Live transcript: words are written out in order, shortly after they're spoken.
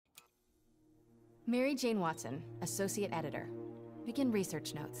Mary Jane Watson, Associate Editor. Begin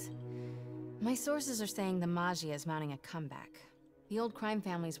research notes. My sources are saying the Maggia is mounting a comeback. The old crime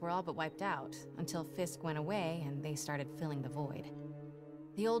families were all but wiped out, until Fisk went away and they started filling the void.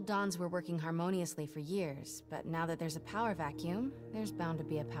 The old Dons were working harmoniously for years, but now that there's a power vacuum, there's bound to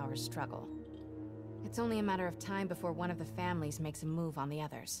be a power struggle. It's only a matter of time before one of the families makes a move on the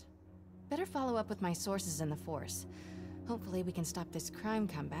others. Better follow up with my sources in the Force. Hopefully we can stop this crime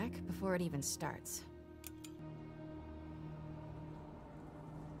comeback before it even starts.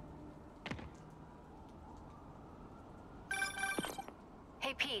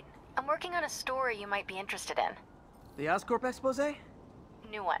 Hey Pete, I'm working on a story you might be interested in. The Oscorp expose?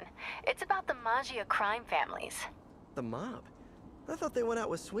 New one. It's about the Maggia crime families. The mob? I thought they went out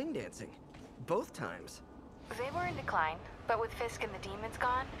with swing dancing. Both times. They were in decline, but with Fisk and the demons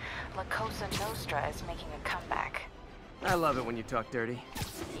gone, La Cosa Nostra is making a comeback. I love it when you talk dirty.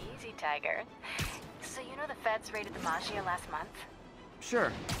 Easy, Tiger. So you know the feds raided the Maggia last month?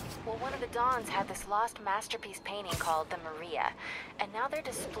 Sure. Well, one of the Dons had this lost masterpiece painting called the Maria, and now they're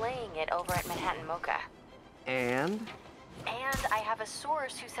displaying it over at Manhattan Mocha. And? And I have a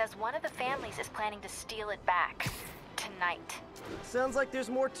source who says one of the families is planning to steal it back. Tonight. Sounds like there's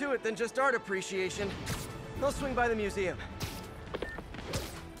more to it than just art appreciation. I'll swing by the museum.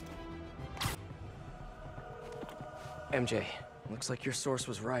 MJ, looks like your source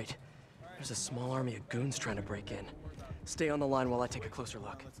was right. There's a small army of goons trying to break in. Stay on the line while I take a closer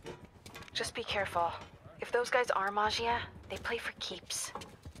look. Just be careful. If those guys are Maggia, they play for keeps.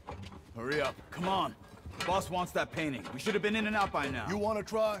 Hurry up, come on. Boss wants that painting. We should have been in and out by now. You want to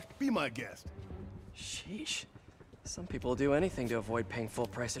try? Be my guest. Sheesh. Some people will do anything to avoid paying full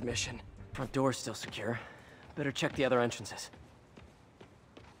price admission. Front door's still secure. Better check the other entrances.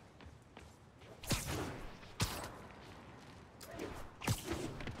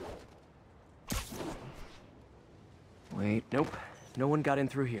 Wait, nope. No one got in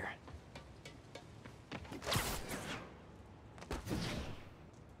through here.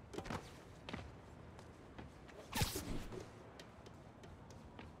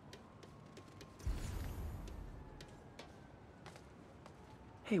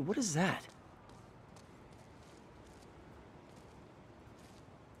 Hey, what is that?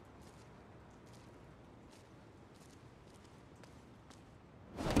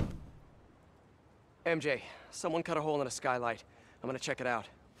 MJ, someone cut a hole in a skylight. I'm gonna check it out.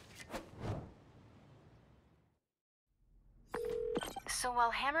 So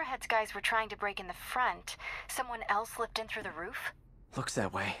while Hammerhead's guys were trying to break in the front, someone else slipped in through the roof? Looks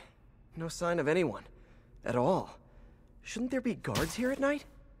that way. No sign of anyone. At all. Shouldn't there be guards here at night?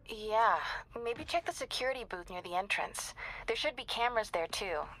 Yeah, maybe check the security booth near the entrance. There should be cameras there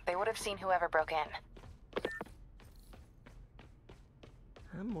too. They would have seen whoever broke in.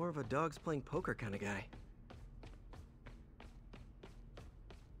 I'm more of a dogs playing poker kind of guy.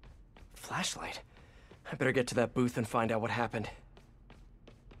 Flashlight? I better get to that booth and find out what happened.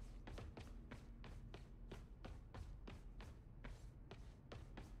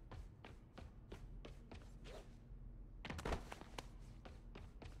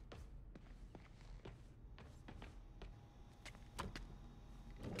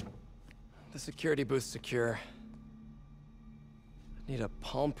 The security booth's secure. Need a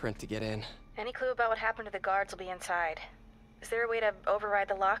palm print to get in. Any clue about what happened to the guards will be inside. Is there a way to override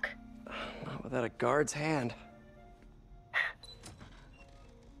the lock? Not without a guard's hand.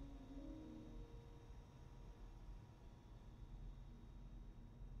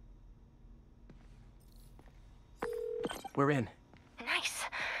 We're in. Nice.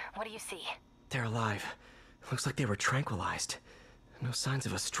 What do you see? They're alive. Looks like they were tranquilized. No signs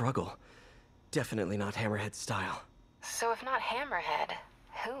of a struggle. Definitely not Hammerhead style. So if not Hammerhead,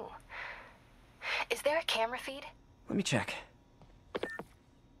 who? Is there a camera feed? Let me check.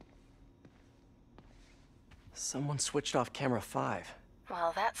 Someone switched off camera 5.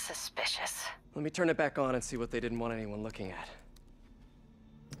 Well, that's suspicious. Let me turn it back on and see what they didn't want anyone looking at.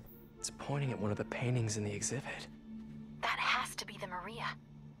 It's pointing at one of the paintings in the exhibit. That has to be the Maria.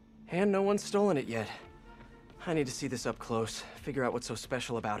 And no one's stolen it yet. I need to see this up close, figure out what's so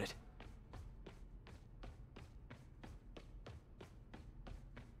special about it.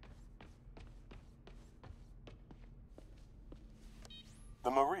 The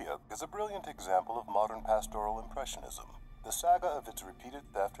Maria is a brilliant example of modern pastoral impressionism. The saga of its repeated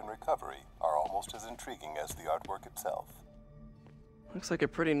theft and recovery are almost as intriguing as the artwork itself. Looks like a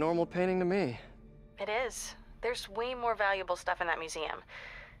pretty normal painting to me. It is. There's way more valuable stuff in that museum.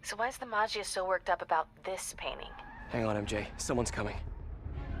 So why is the Maggia so worked up about this painting? Hang on, MJ. Someone's coming.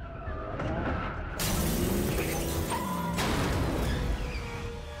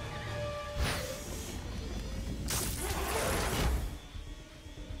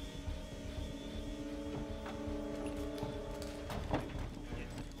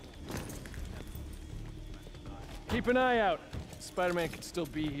 Keep an eye out. Spider-Man could still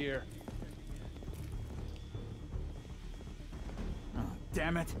be here. Oh,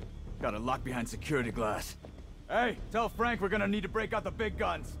 damn it. Got it locked behind security glass. Hey, tell Frank we're gonna need to break out the big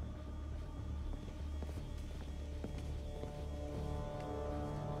guns.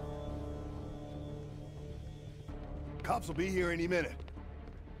 Cops will be here any minute.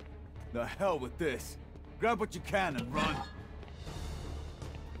 The hell with this. Grab what you can and run.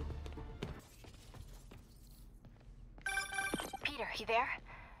 Peter, you there?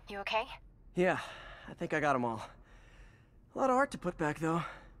 You okay? Yeah, I think I got them all. A lot of art to put back, though.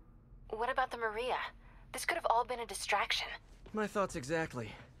 What about the Maria? This could have all been a distraction. My thoughts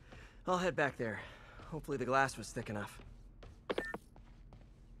exactly. I'll head back there. Hopefully the glass was thick enough.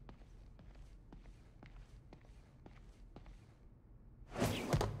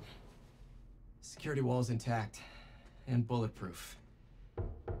 Security wall's intact. And bulletproof.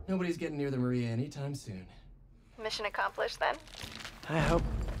 Nobody's getting near the Maria anytime soon. Mission accomplished, then? I hope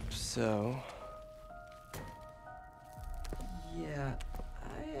so. Yeah,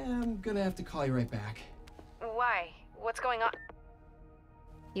 I am gonna have to call you right back. Why? What's going on?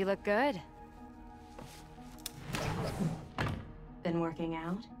 You look good. Been working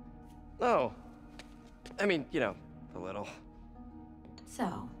out? Oh. I mean, you know, a little.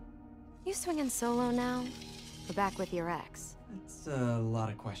 So, You swinging solo now? Or back with your ex? That's a lot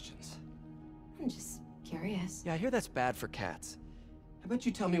of questions. I'm just curious. Yeah, I hear that's bad for cats. How about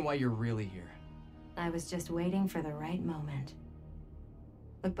you tell me why you're really here? I was just waiting for the right moment.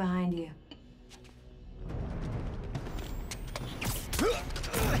 Look behind you.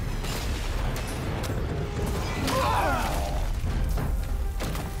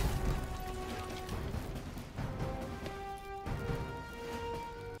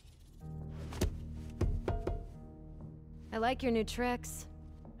 I like your new tricks.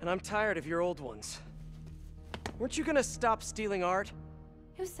 And I'm tired of your old ones. Weren't you gonna stop stealing art?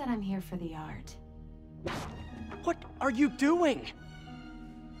 Who said I'm here for the art? What are you doing?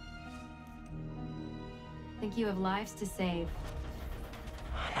 Think you have lives to save.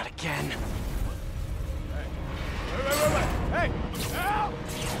 Not again. Hey! Help!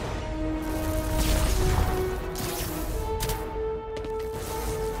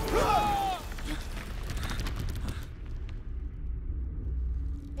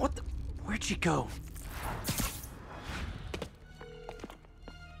 What the? Where'd she go?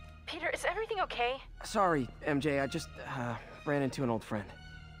 Peter, is everything okay? Sorry, MJ, I just ran into an old friend.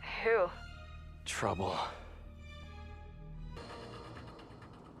 Who? Trouble.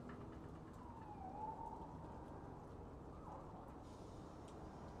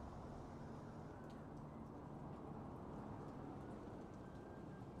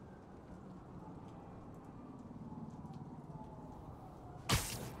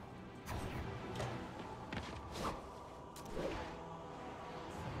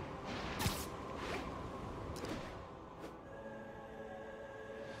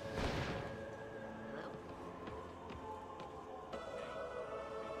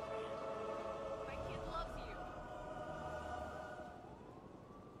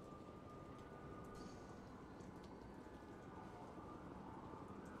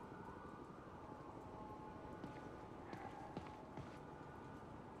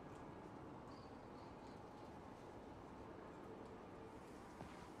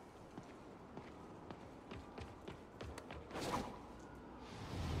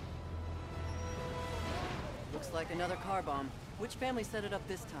 Looks like another car bomb. Which family set it up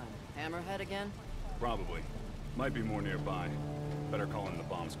this time? Hammerhead again? Probably. Might be more nearby. Better call in the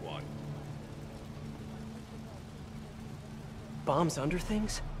bomb squad. Bombs under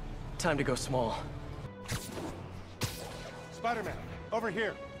things? Time to go small. Spider-Man, over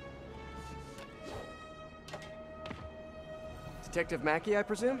here. Detective Mackey, I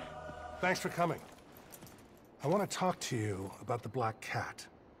presume? Thanks for coming. I want to talk to you about the Black Cat.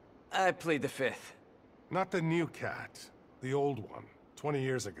 I plead the fifth. Not the new cat, the old one, 20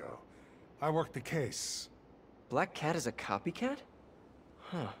 years ago. I worked the case. Black Cat is a copycat?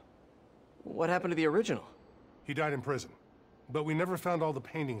 Huh. What happened to the original? He died in prison, but we never found all the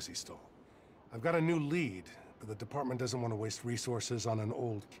paintings he stole. I've got a new lead, but the department doesn't want to waste resources on an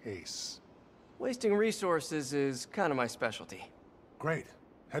old case. Wasting resources is kind of my specialty. Great.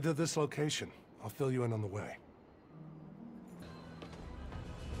 Head to this location. I'll fill you in on the way.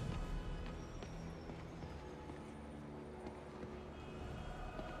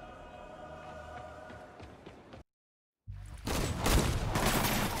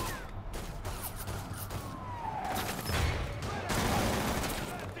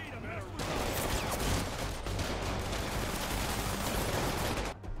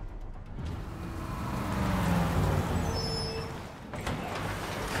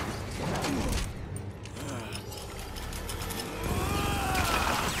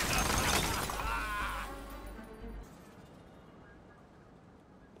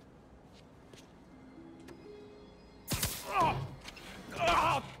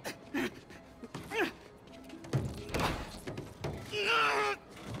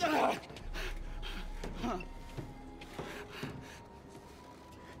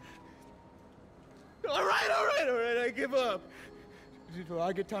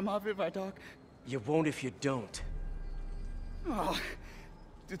 I get time off if I talk? You won't if you don't. Oh,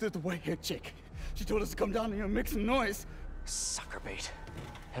 the white-haired chick. She told us to come down here and make some noise. Sucker bait.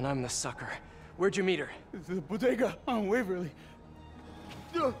 And I'm the sucker. Where'd you meet her? The bodega on Waverly.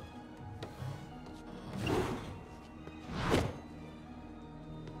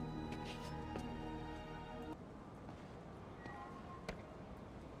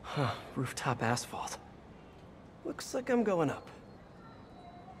 Huh, rooftop asphalt. Looks like I'm going up.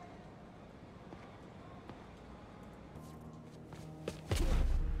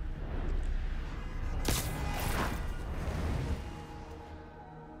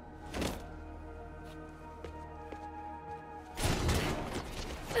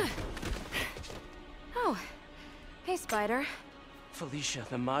 Oh, hey, Spider. Felicia,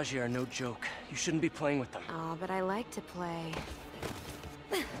 the Magi are no joke. You shouldn't be playing with them. Oh, but I like to play.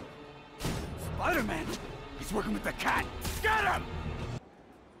 Spider-Man! He's working with the cat! Get him!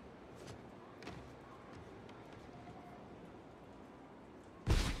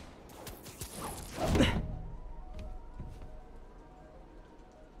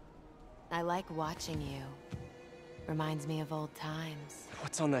 I like watching you. Reminds me of old times.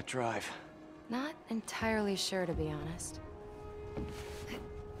 What's on that drive? Not entirely sure, to be honest.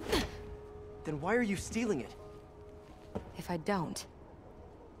 Then why are you stealing it? If I don't,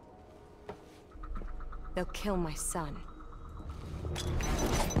 they'll kill my son.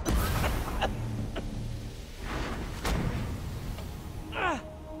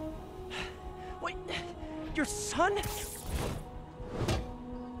 Wait, your son?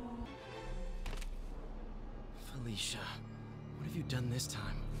 Felicia, what have you done this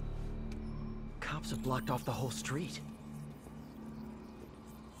time? Cops have blocked off the whole street.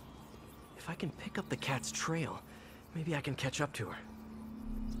 If I can pick up the cat's trail, maybe I can catch up to her.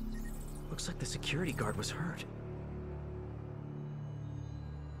 Looks like the security guard was hurt.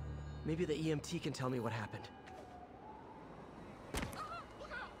 Maybe the EMT can tell me what happened.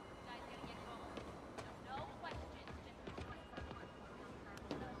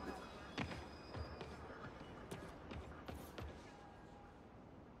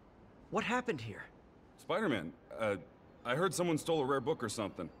 What happened here? Spider-Man, I heard someone stole a rare book or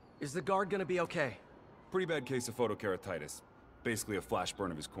something. Is the guard gonna be okay? Pretty bad case of photokeratitis. Basically a flash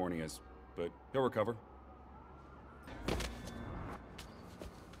burn of his corneas, but he'll recover.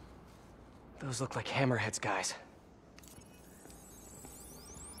 Those look like Hammerhead's guys.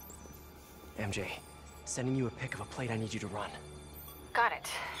 MJ, sending you a pic of a plate I need you to run. Got it.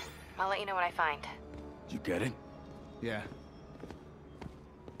 I'll let you know what I find. You get it? Yeah.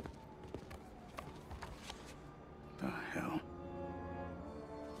 The hell?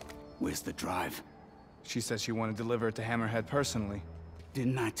 Where's the drive? She said she wanted to deliver it to Hammerhead personally.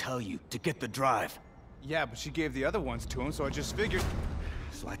 Didn't I tell you to get the drive? Yeah, but she gave the other ones to him, so I just figured...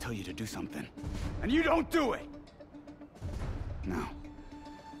 So I tell you to do something, and you don't do it! Now,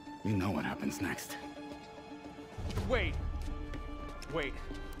 you know what happens next. Wait! Wait!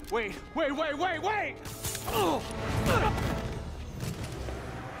 Wait! Wait! Wait! Wait! Wait! Oh!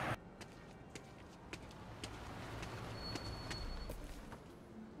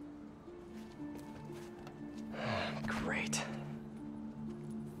 Great.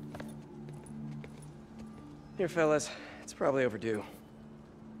 Here, fellas. It's probably overdue.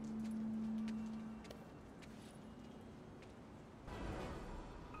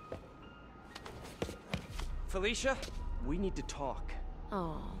 Felicia, we need to talk.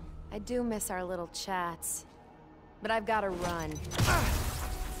 Oh, I do miss our little chats. But I've got to run.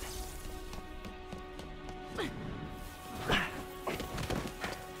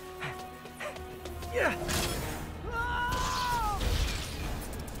 Yeah.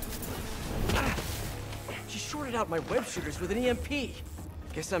 She shorted out my web shooters with an EMP.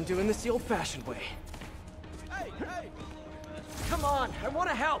 Guess I'm doing this the old-fashioned way. Hey, hey! Come on, I want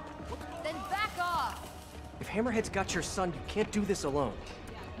to help. Then back off! If Hammerhead's got your son, you can't do this alone.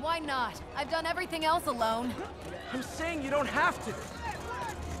 Why not? I've done everything else alone. I'm saying you don't have to.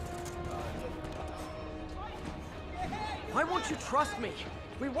 Why won't you trust me?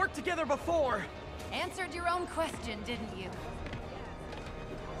 We worked together before. Answered your own question, didn't you?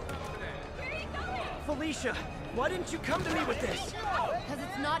 Felicia, why didn't you come to me with this? Because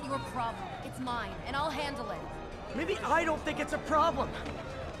it's not your problem. It's mine, and I'll handle it. Maybe I don't think it's a problem.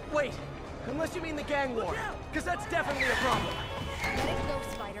 Wait, unless you mean the gang war, because that's definitely a problem. Let it go,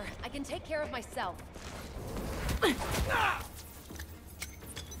 Spider. I can take care of myself.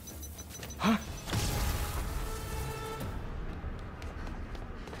 Huh?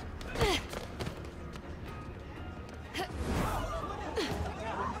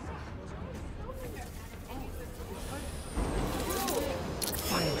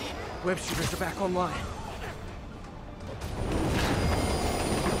 Web shooters are back online.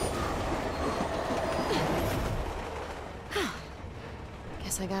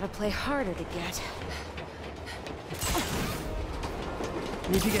 Guess I gotta play harder to get.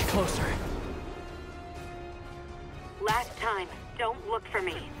 Need to get closer. Last time, don't look for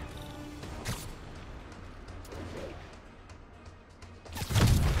me.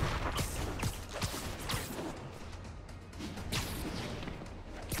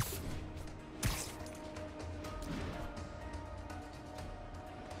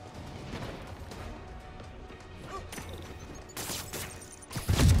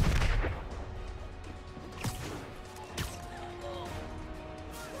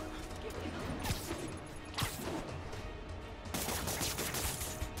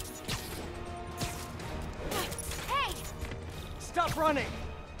 Stop running!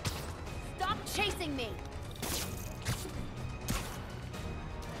 Stop chasing me!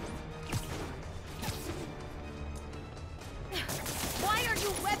 Why are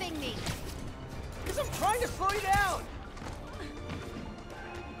you webbing me? Because I'm trying to slow you down!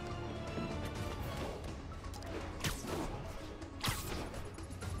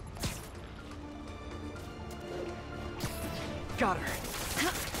 Got her.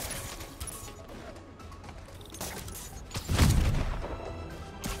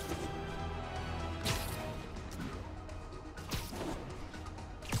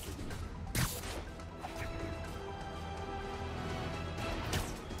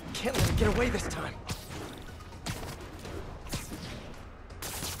 Can't let it get away this time. A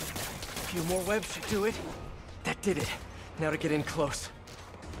few more webs should do it. That did it. Now to get in close.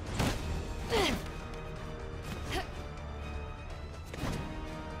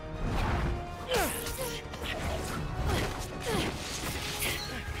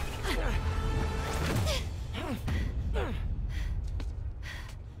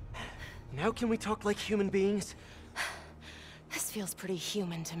 Now can we talk like human beings? This feels pretty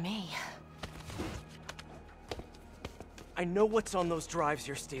human to me. I know what's on those drives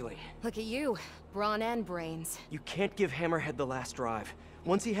you're stealing. Look at you, brawn and brains. You can't give Hammerhead the last drive.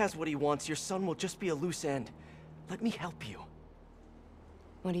 Once he has what he wants, your son will just be a loose end. Let me help you.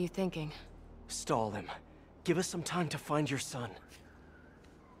 What are you thinking? Stall him. Give us some time to find your son.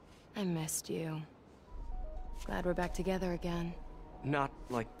 I missed you. Glad we're back together again. Not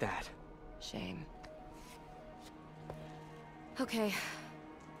like that. Shame. Okay.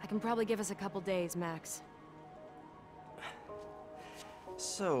 I can probably give us a couple days, max.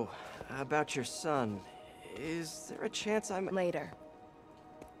 So, about your son, is there a chance I'm... Later.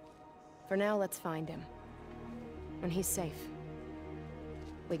 For now, let's find him. When he's safe,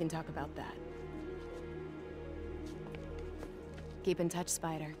 we can talk about that. Keep in touch,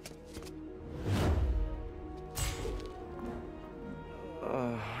 Spider.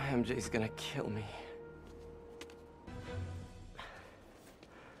 MJ's gonna kill me.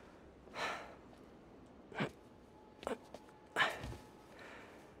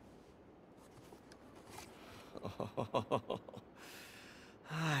 Oh,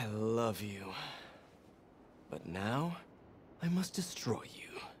 I love you. But now, I must destroy you.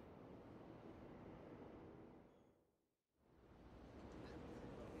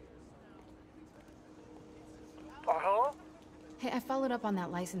 Hey, I followed up on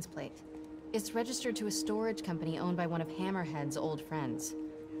that license plate. It's registered to a storage company owned by one of Hammerhead's old friends.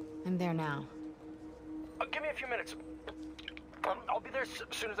 I'm there now. Give me a few minutes. I'll be there as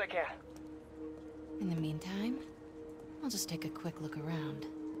soon as I can. In the meantime, I'll just take a quick look around.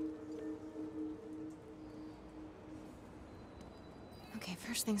 Okay,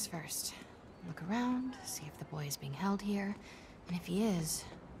 first things first. Look around, see if the boy is being held here, and if he is,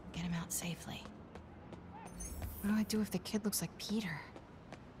 get him out safely. What do I do if the kid looks like Peter?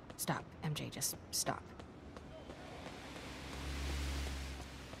 Stop, MJ, just stop.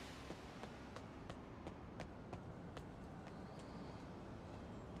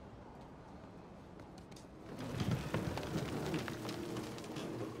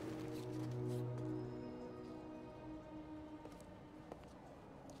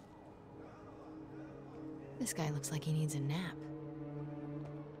 This guy looks like he needs a nap.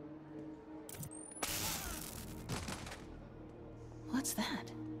 What's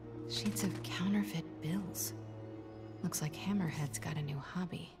that? Sheets of counterfeit bills. Looks like Hammerhead's got a new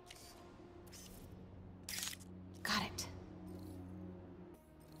hobby. Got it.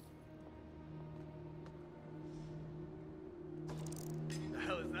 The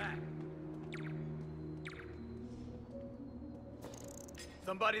hell is that?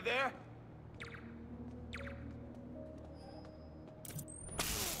 Somebody there?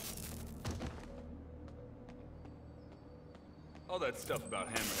 Oh, that's stuff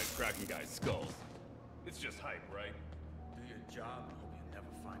about Hammerhead cracking guys' skulls. It's just hype, right? Do your job and hope you never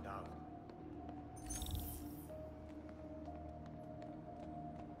find out.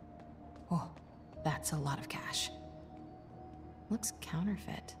 Oh, that's a lot of cash. Looks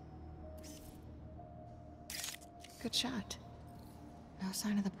counterfeit. Good shot. No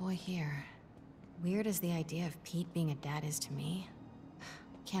sign of the boy here. Weird as the idea of Pete being a dad is to me.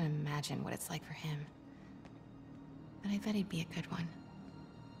 Can't imagine what it's like for him. But I bet he'd be a good one.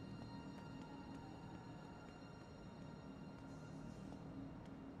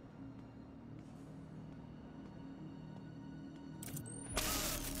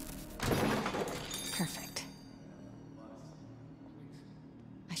 Perfect.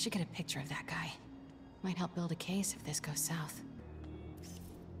 I should get a picture of that guy. Might help build a case if this goes south.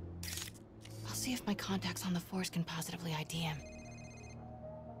 I'll see if my contacts on the force can positively ID him.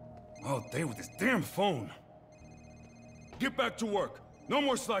 All day with this damn phone. Get back to work. No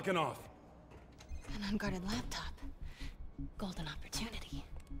more slacking off. An unguarded laptop. Golden opportunity.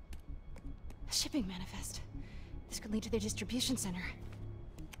 A shipping manifest. This could lead to their distribution center.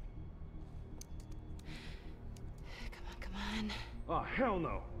 Come on. Oh, hell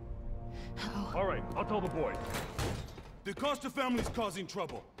no. Uh-oh. All right, I'll tell the boys. The Costa family's causing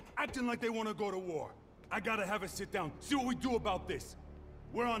trouble, acting like they want to go to war. I gotta have a sit down, see what we do about this.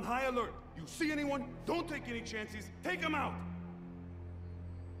 We're on high alert. You see anyone? Don't take any chances. Take them out.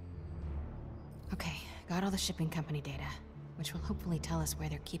 Okay, got all the shipping company data, which will hopefully tell us where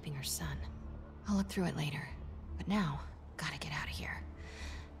they're keeping her son. I'll look through it later. But now, gotta get out of here.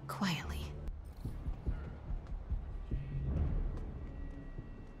 Quietly.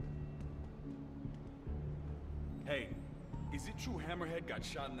 Hey, is it true Hammerhead got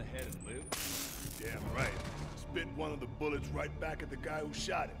shot in the head and lived? Damn right. Spit one of the bullets right back at the guy who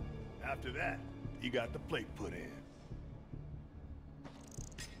shot him. After that, he got the plate put in.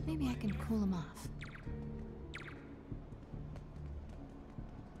 Maybe I can cool him off.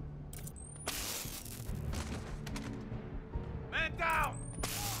 Man down!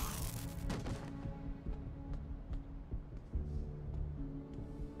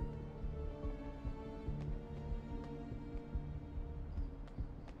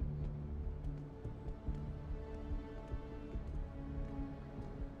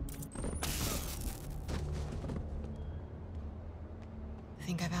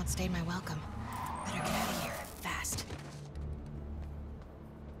 I think I've outstayed my welcome. Better get out of here, fast.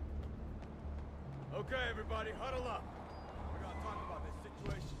 Okay, everybody, huddle up. We're gonna talk about this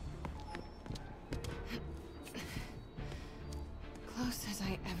situation. Close as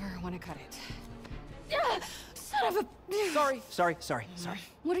I ever want to cut it. Son of a... Sorry.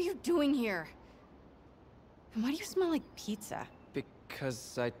 What are you doing here? And why do you smell like pizza?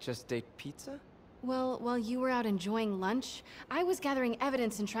 Because I just ate pizza? Well, while you were out enjoying lunch, I was gathering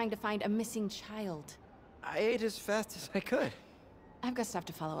evidence and trying to find a missing child. I ate as fast as I could. I've got stuff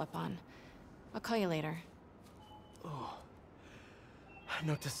to follow up on. I'll call you later. Oh.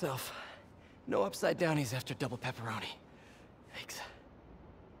 Note to self. No upside downies after double pepperoni. Thanks.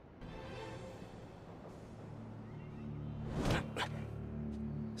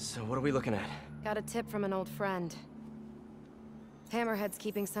 So what are we looking at? Got a tip from an old friend. Hammerhead's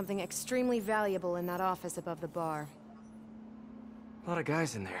keeping something extremely valuable in that office above the bar. A lot of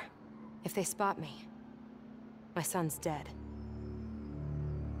guys in there. If they spot me, my son's dead.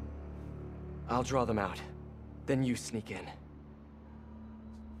 I'll draw them out. Then you sneak in.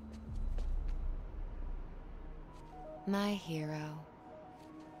 My hero.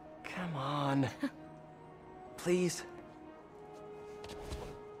 Come on. Please.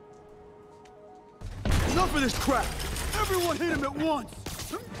 Enough of this crap! Everyone hit him at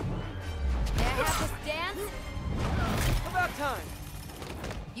once! May I have this dance? About time.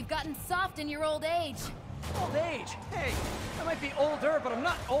 You've gotten soft in your old age. Old age? Hey, I might be older, but I'm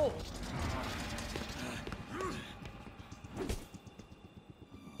not old.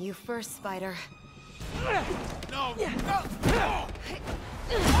 You first, Spider. No!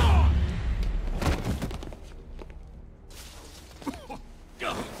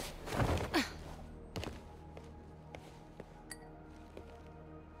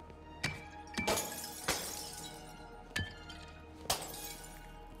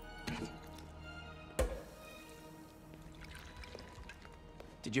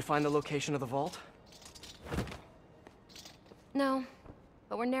 Did you find the location of the vault? No,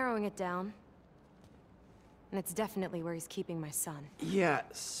 but we're narrowing it down. And it's definitely where he's keeping my son. Yeah,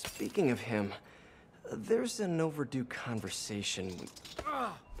 speaking of him, there's an overdue conversation.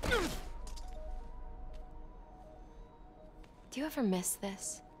 Do you ever miss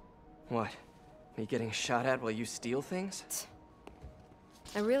this? What? Me getting shot at while you steal things?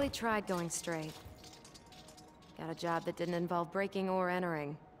 I really tried going straight. Got a job that didn't involve breaking or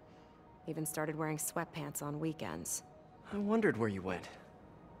entering. Even started wearing sweatpants on weekends. I wondered where you went.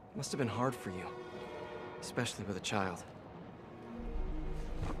 Must have been hard for you. Especially with a child.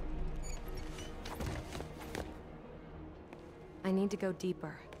 I need to go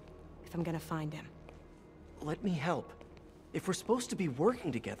deeper, if I'm gonna find him. Let me help. If we're supposed to be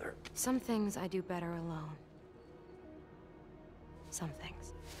working together... Some things I do better alone. Some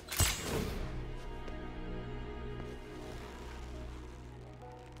things.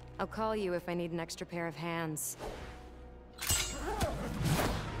 I'll call you if I need an extra pair of hands.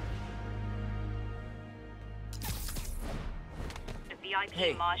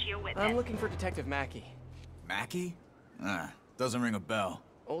 Hey, I'm looking for Detective Mackey. Mackey? Doesn't ring a bell.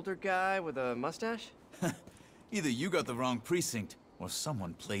 Older guy with a mustache? Either you got the wrong precinct, or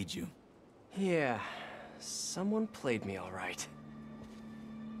someone played you. Yeah, someone played me all right.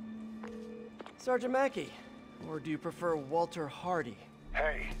 Sergeant Mackey, or do you prefer Walter Hardy?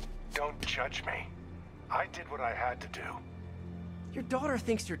 Hey, don't judge me. I did what I had to do. Your daughter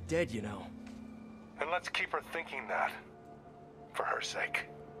thinks you're dead, you know. And let's keep her thinking that. For her sake.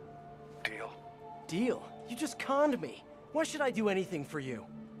 Deal? Deal? You just conned me. Why should I do anything for you?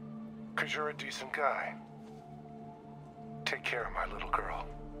 'Cause you're a decent guy. Take care of my little girl.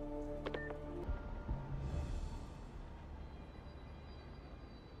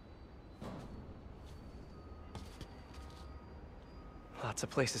 Lots of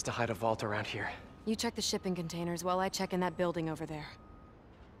places to hide a vault around here. You check the shipping containers while I check in that building over there.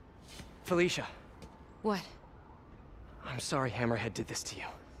 Felicia. What? I'm sorry Hammerhead did this to you.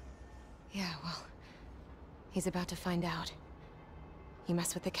 Yeah, well... he's about to find out. You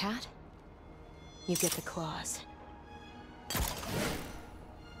mess with the cat? You get the claws.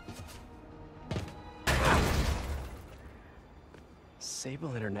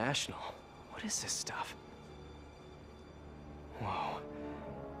 Sable International? What is this stuff? Whoa.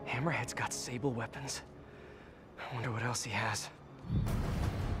 Hammerhead's got Sable weapons. I wonder what else he has.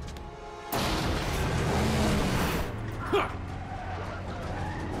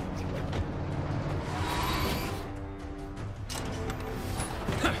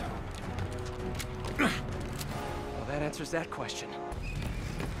 Well, that answers that question.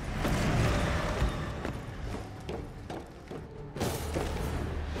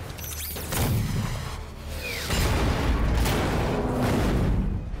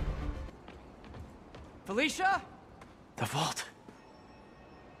 Felicia? The vault.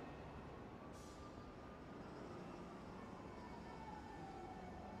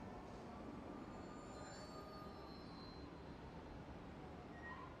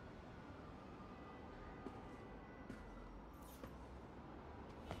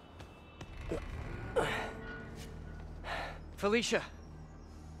 Felicia.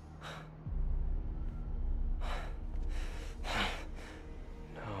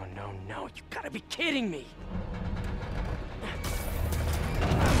 No, you gotta be kidding me!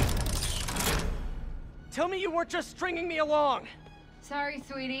 Tell me you weren't just stringing me along! Sorry,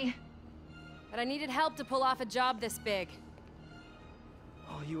 sweetie. But I needed help to pull off a job this big.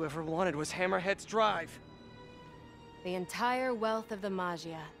 All you ever wanted was Hammerhead's drive. The entire wealth of the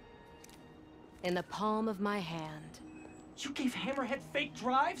Magia. In the palm of my hand. You gave Hammerhead fake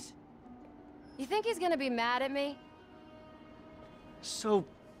drives? You think he's gonna be mad at me? So...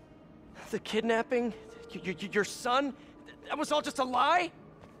 the kidnapping? Your son? That was all just a lie?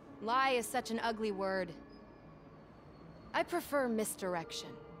 Lie is such an ugly word. I prefer misdirection.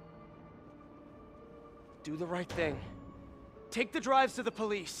 Do the right thing. Take the drives to the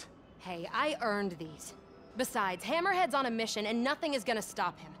police. Hey, I earned these. Besides, Hammerhead's on a mission and nothing is gonna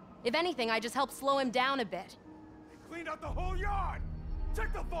stop him. If anything, I just help slow him down a bit. Cleaned out the whole yard!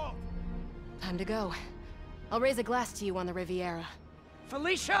 Check the vault! Time to go. I'll raise a glass to you on the Riviera.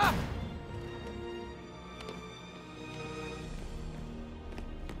 Felicia!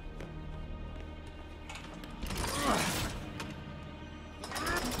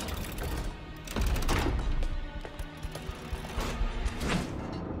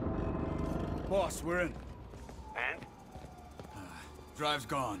 Boss, we're in. And? Drive's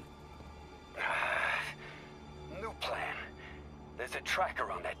gone. New plan. There's a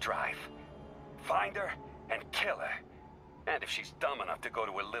tracker on that drive. Find her and kill her. And if she's dumb enough to go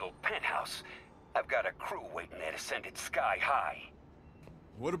to a little penthouse, I've got a crew waiting there to send it sky high.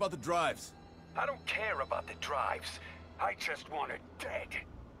 What about the drives? I don't care about the drives. I just want her dead.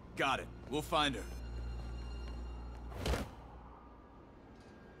 Got it. We'll find her.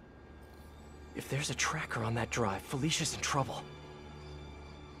 If there's a tracker on that drive, Felicia's in trouble.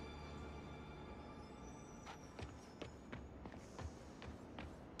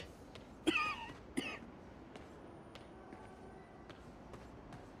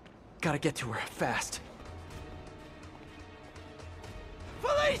 gotta get to her, fast.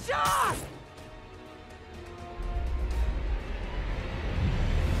 Felicia!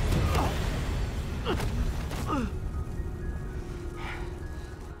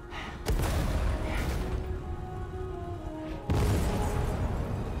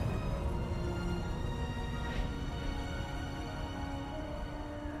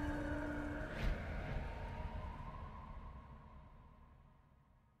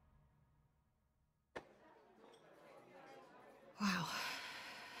 Wow.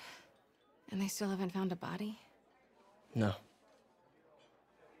 And they still haven't found a body? No.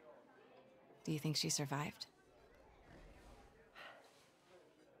 Do you think she survived?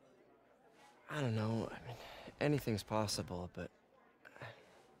 I don't know. I mean, anything's possible, but...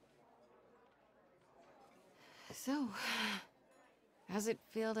 So, how's it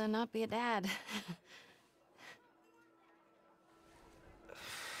feel to not be a dad?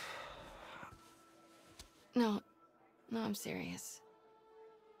 No, I'm serious.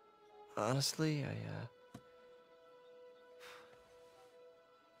 Honestly,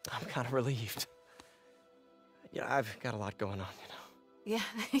 I'm kind of relieved. Yeah, I've got a lot going on, you know. Yeah,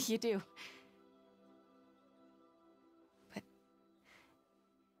 you do. But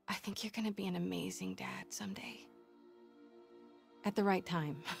I think you're gonna be an amazing dad someday. At the right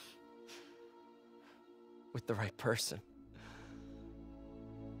time. With the right person.